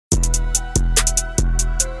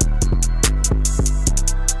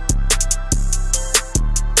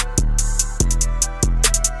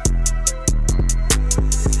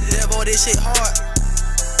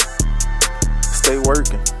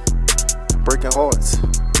breaking hearts.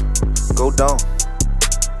 Go dumb,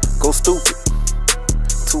 go stupid.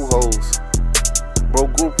 2 hoes,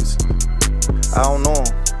 broke groupies. I don't know 'em,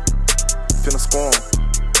 finna score 'em.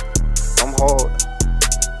 I'm hard,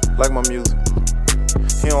 like my music.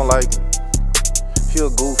 He don't like me, he a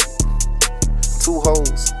goofy. 2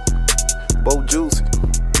 hoes, both juicy.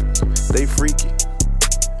 They freaky,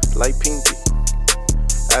 like Pinky.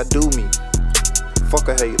 I do me, fuck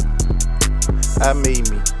a hater. I made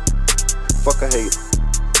me, fuck a hater.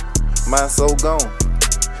 Mine so gone,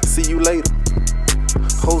 see you later.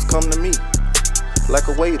 Hoes come to me, like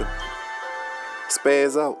a waiter.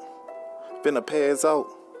 Spaz out, finna pass out.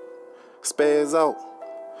 Spaz out,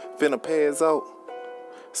 finna pass out.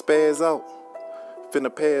 Spaz out, finna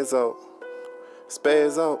pass out.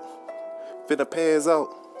 Spaz out, finna pass out.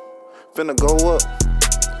 Finna go up,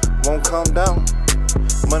 won't come down.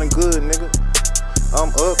 Money good, nigga, I'm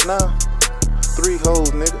up now. 3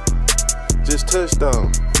 hoes, nigga, just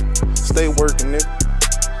touchdown. Stay working, nigga,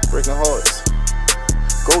 breaking hearts.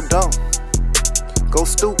 Go dumb, go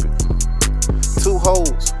stupid. 2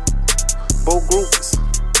 hoes, both groupies.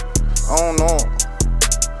 I don't know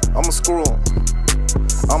 'em, I'ma screw 'em.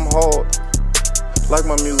 I'm hard, like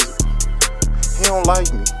my music. He don't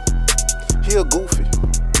like me, he a goofy.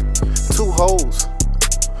 2 hoes,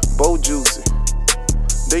 both juicy.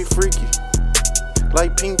 They freaky,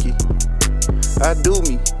 like Pinky. I do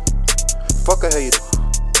me, fuck a hater.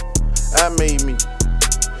 I made me,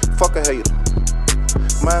 fuck a hater.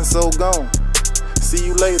 Mine so gone, see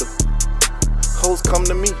you later. Hoes come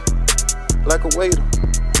to me, like a waiter.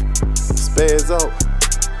 Spaz out,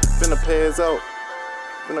 finna pass out.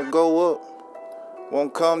 Finna go up,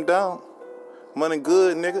 won't come down. Money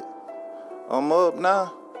good, nigga, I'm up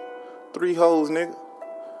now. 3 hoes, nigga,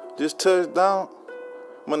 just touched down.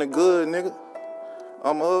 Money good, nigga,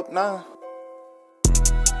 I'm up now.